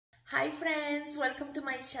Hi friends, welcome to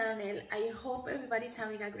my channel. I hope everybody's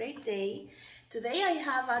having a great day. Today I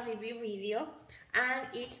have a review video and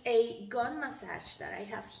it's a gun massage that I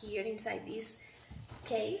have here inside this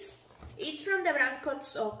case. It's from the brand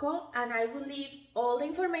Cotsoco and I will leave all the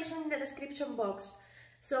information in the description box.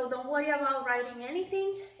 So don't worry about writing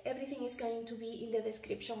anything, everything is going to be in the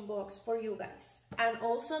description box for you guys. And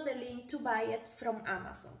also the link to buy it from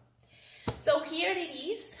Amazon. So here it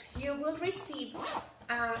is, you will receive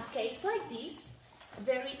a case like this,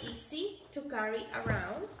 very easy to carry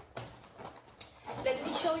around. Let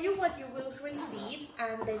me show you what you will receive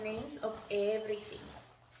and the names of everything.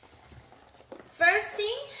 First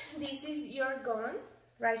thing, this is your gun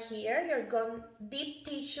right here, your gun deep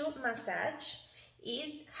tissue massage.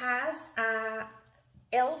 It has a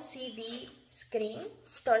LCD screen,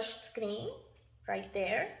 touch screen right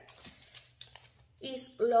there.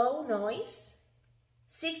 Is low noise,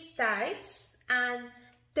 6 types and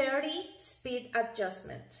 30 speed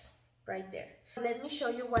adjustments right there. Let me show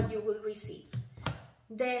you what you will receive.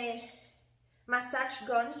 The massage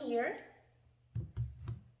gun here,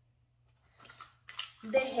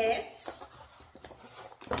 the heads,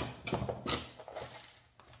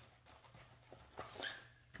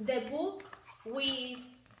 the book with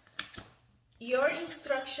your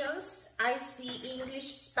instructions. I see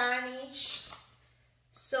English, Spanish,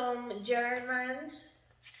 some German,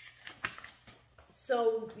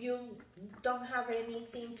 so you don't have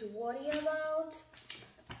anything to worry about.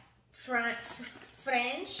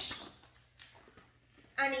 French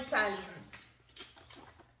and Italian.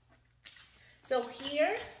 So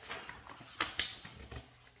here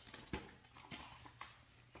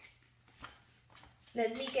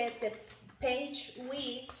let me get the page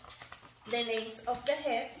with the names of the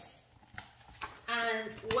heads and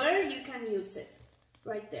where you can use it.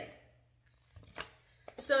 Right there.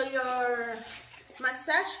 So your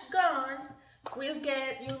massage gun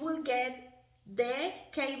you will get the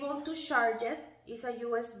cable to charge it. It's a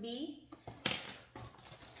USB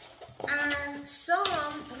and some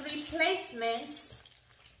replacements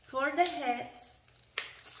for the heads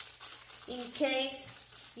in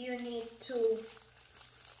case you need to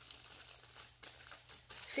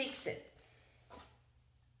fix it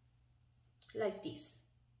like this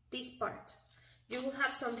part. You will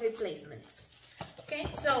have some replacements. Okay,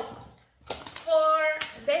 so for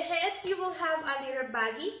the heads you will have a little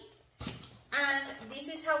baggie and this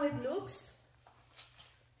is how it looks.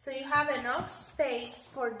 So you have enough space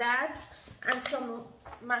for that and some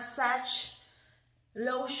massage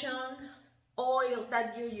lotion, oil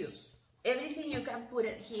that you use. Everything you can put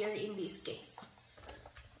it here in this case.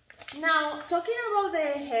 Now talking about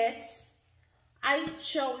the heads, I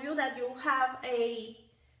show you that you have a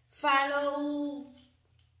follow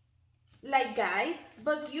like guide,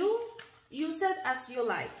 but you use it as you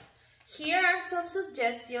like. Here are some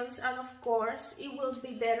suggestions and of course it will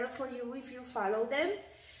be better for you if you follow them.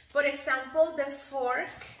 For example, the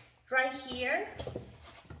fork right here,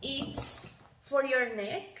 it's for your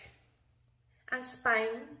neck and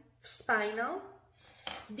spinal.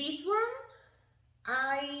 This one,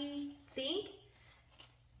 I think,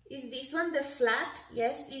 is this one, the flat,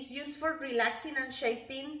 yes, is used for relaxing and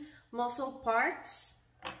shaping muscle parts.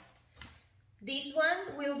 This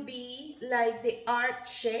one will be like the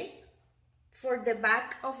arch shape for the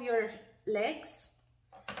back of your legs.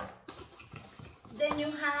 Then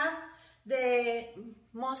you have the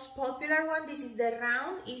most popular one, this is the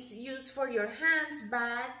round, is used for your hands,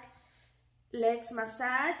 back, legs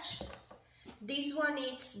massage. This one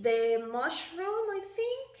is the mushroom, I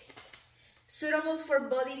think. Suitable for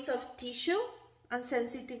bodies of tissue and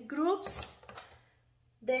sensitive groups.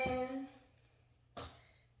 Then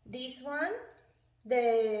this one,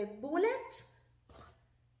 the bullet.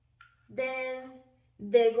 Then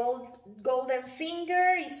the golden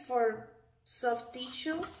finger is for soft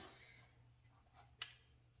tissue.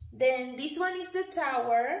 Then this one is the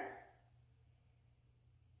tower.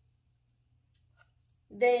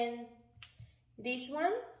 Then this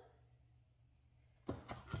one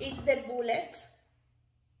is the bullet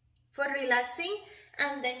for relaxing,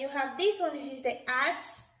 and then you have this one, which is the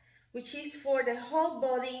axe, which is for the whole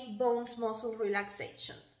body, bones, muscle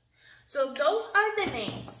relaxation. So those are the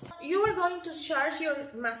names. You are going to charge your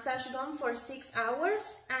massage gun for 6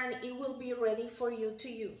 hours and it will be ready for you to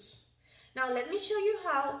use. Now let me show you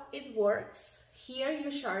how it works. Here you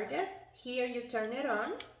charge it, here you turn it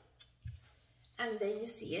on, and then you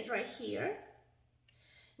see it right here.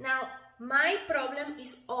 Now my problem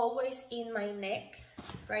is always in my neck,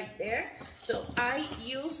 right there. So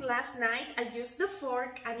last night I used the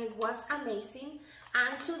fork and it was amazing.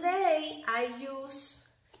 And today I use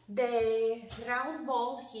the round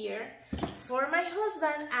ball here for my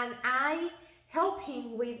husband, and I help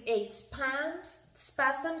him with a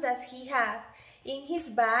spasm that he had in his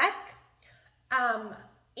back,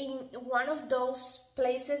 in one of those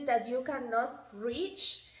places that you cannot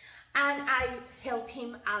reach, and I help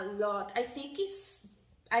him a lot. I think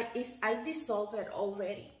I dissolved it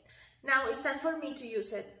already. Now it's time for me to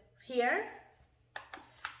use it. Here,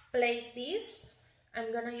 place this.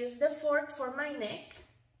 I'm gonna use the fork for my neck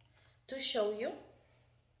to show you.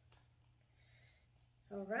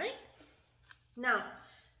 All right. Now,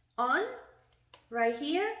 on right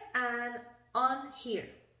here and on here.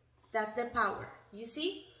 That's the power. You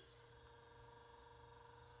see?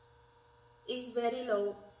 It's very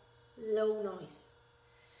low noise.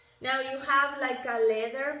 Now you have like a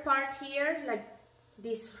leather part here, like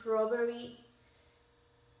this rubbery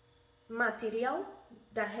material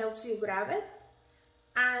that helps you grab it.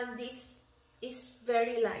 And this is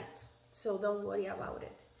very light, so don't worry about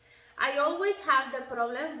it. I always have the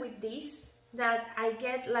problem with this, that I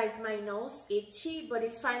get like my nose itchy, but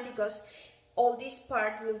it's fine because all this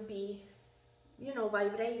part will be, you know,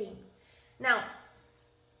 vibrating. Now,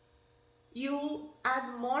 you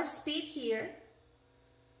add more speed here,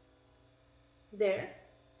 there,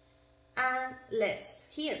 and less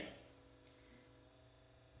here.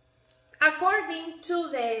 According to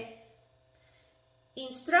the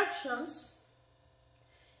instructions,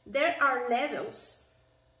 there are levels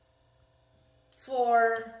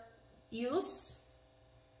for use,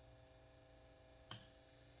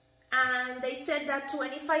 and they said that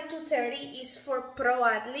 25 to 30 is for pro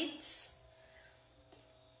athletes,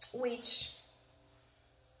 which,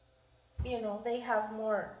 you know, they have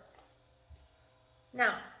more.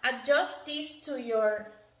 Now adjust this to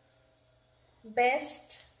your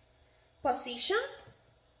best position.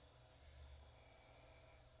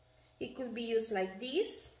 It could be used like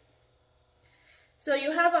this. So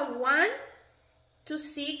you have a 1 to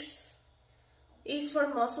 6 is for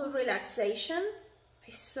muscle relaxation.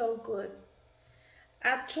 It's so good.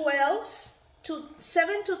 A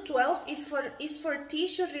 7 to 12 is for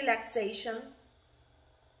tissue relaxation.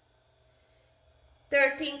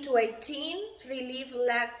 13 to 18 relieve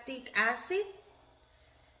lactic acid.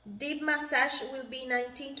 Deep massage will be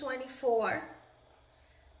 19-24,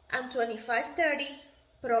 and 25-30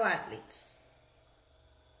 pro athletes.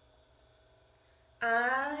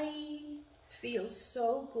 I feel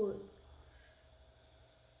so good.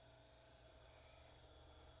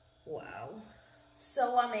 Wow,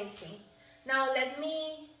 so amazing. Now let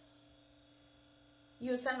me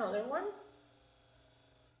use another one.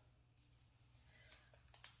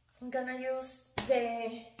 I'm gonna use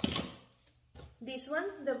this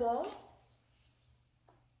one, the ball.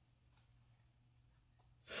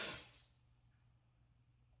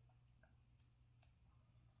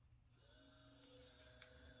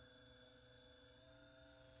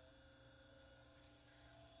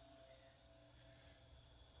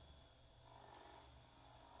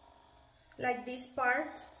 Like this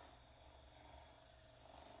part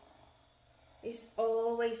is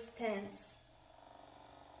always tense.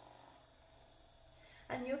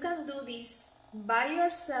 And you can do this by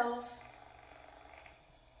yourself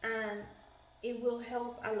and it will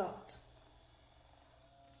help a lot.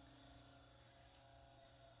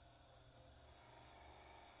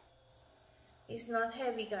 It's not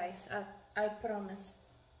heavy, guys, I promise.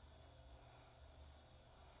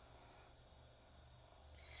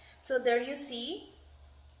 So there you see.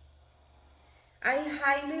 I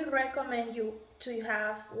highly recommend you to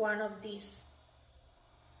have one of these.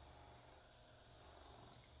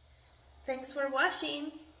 Thanks for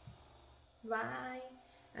watching. Bye.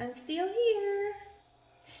 I'm still here.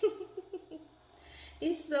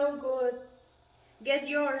 It's so good. Get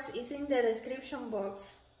yours. It's in the description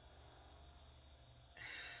box.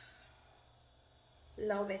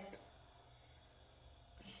 Love it.